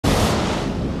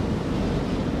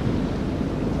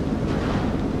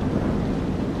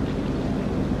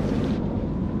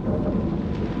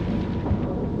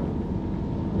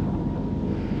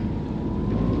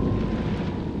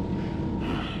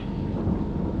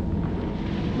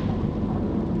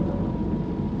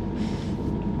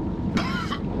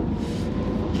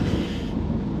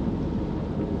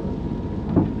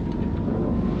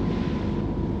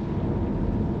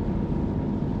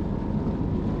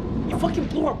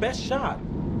blew our best shot.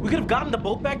 We could have gotten the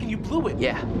boat back and you blew it.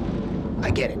 Yeah,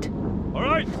 I get it. All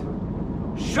right,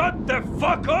 shut the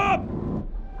fuck up!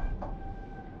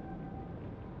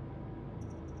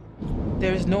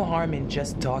 There's no harm in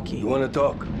just talking. You want to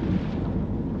talk?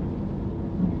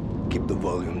 Keep the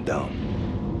volume down.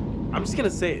 I'm just gonna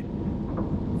say it.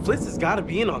 Fliss has gotta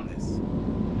be in on this.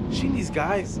 She and these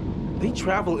guys, they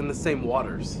travel in the same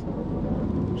waters.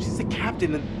 She's a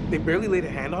captain and they barely laid a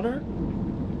hand on her?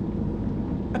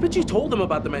 I bet you told them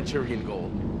about the Manchurian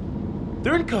gold.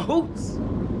 They're in cahoots.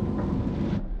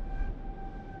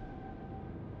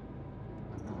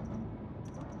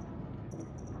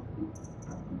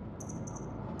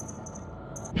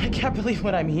 I can't believe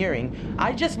what I'm hearing.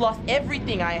 I just lost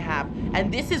everything I have,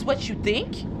 and this is what you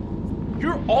think?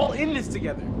 You're all in this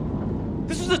together.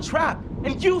 This was a trap,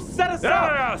 and you set us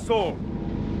up! Yeah, asshole!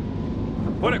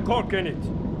 Put a cork in it.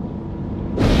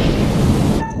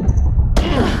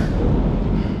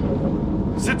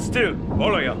 Sit still,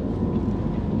 all of you.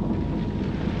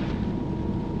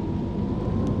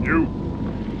 You,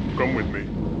 come with me.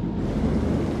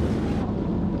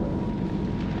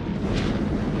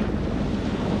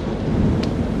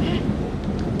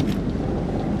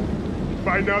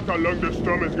 Find out how long the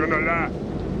storm is gonna last.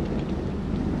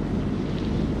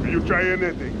 If you try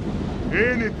anything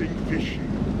fishy,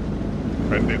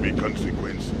 and there'll be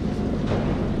consequences.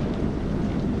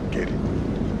 Get it?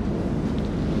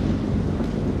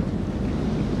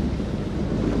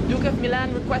 Duke of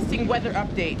Milan requesting weather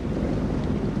update.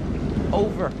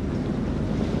 Over.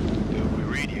 Duke, we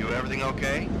read you. Everything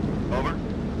okay? Over.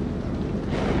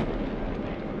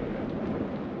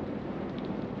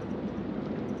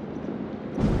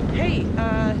 Hey,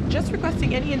 just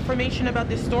requesting any information about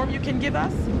this storm you can give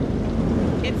us?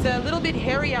 It's a little bit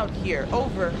hairy out here.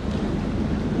 Over.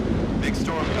 Big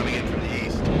storm coming in from the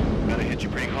east. Gonna hit you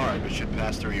pretty hard, but should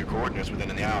pass through your coordinates within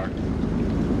an hour.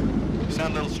 You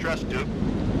sound a little stressed, Duke.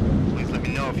 Please let me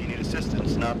know if you need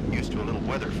assistance. Not used to a little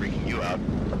weather freaking you out.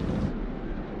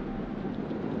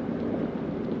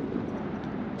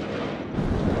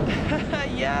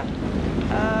 Yeah.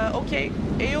 Okay.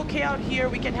 A-okay out here.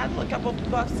 We can handle a couple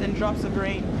puffs and drops of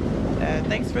rain.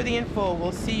 Thanks for the info.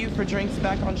 We'll see you for drinks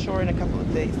back on shore in a couple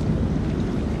of days.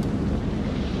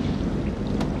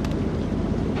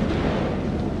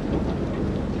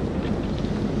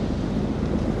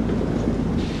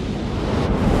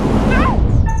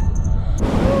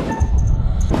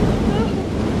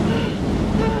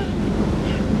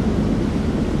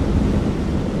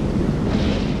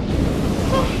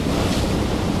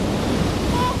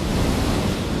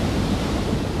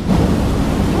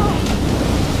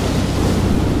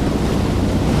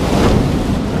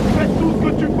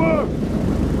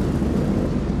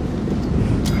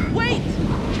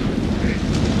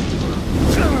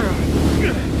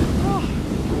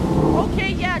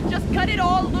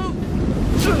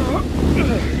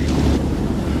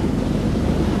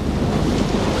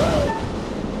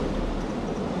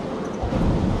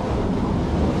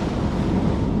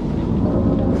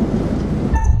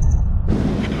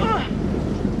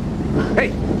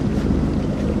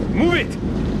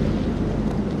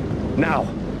 Now.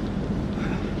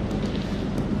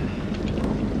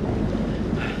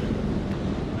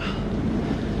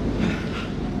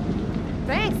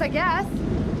 Thanks, I guess.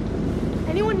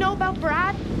 Anyone know about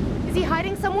Brad? Is he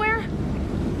hiding somewhere?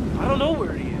 I don't know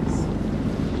where he is.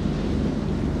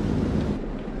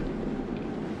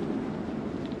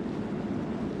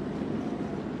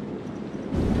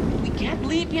 We can't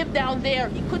leave him down there.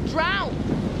 He could drown.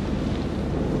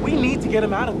 We need to get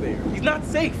him out of there. He's not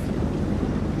safe.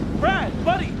 Brad,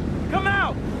 buddy, come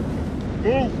out!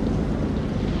 Move!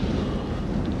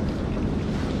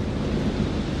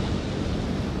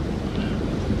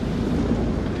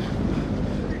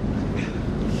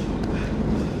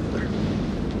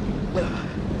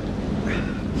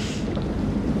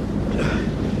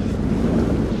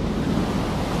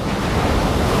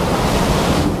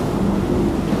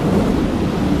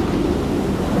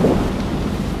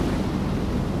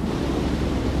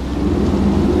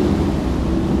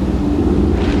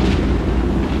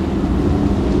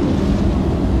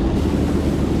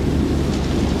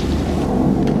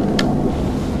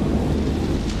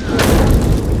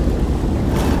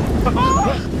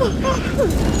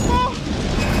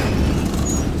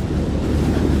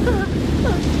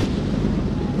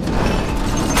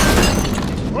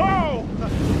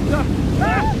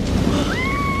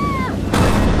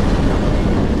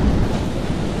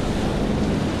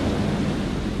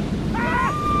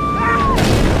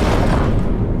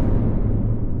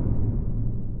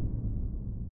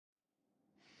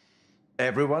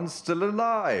 Everyone's still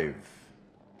alive.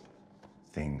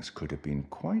 things could have been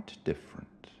quite different.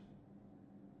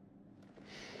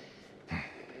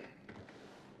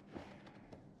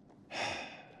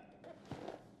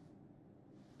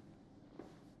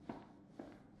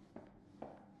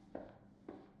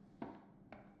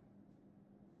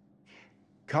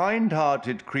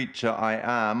 Kind-hearted creature I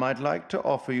am, I'd like to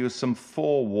offer you some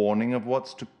forewarning of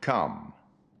what's to come.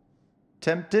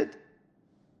 Tempted?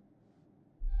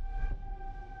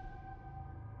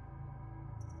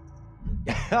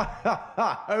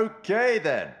 Okay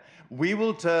then, we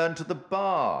will turn to the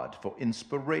Bard for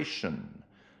inspiration.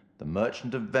 The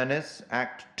Merchant of Venice,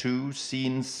 Act 2,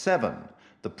 Scene 7.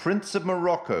 The Prince of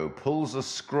Morocco pulls a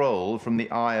scroll from the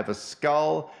eye of a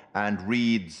skull and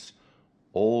reads,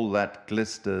 "All that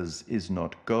glisters is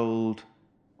not gold.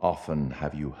 Often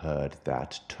have you heard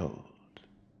that told."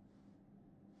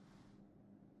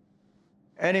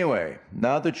 Anyway,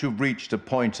 now that you've reached a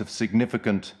point of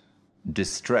significant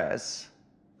distress,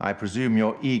 I presume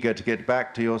you're eager to get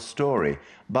back to your story.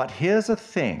 But here's a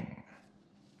thing.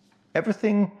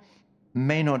 Everything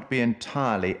may not be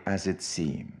entirely as it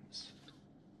seems.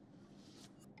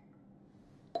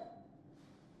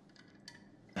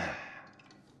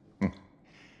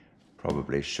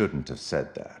 Probably shouldn't have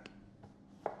said that.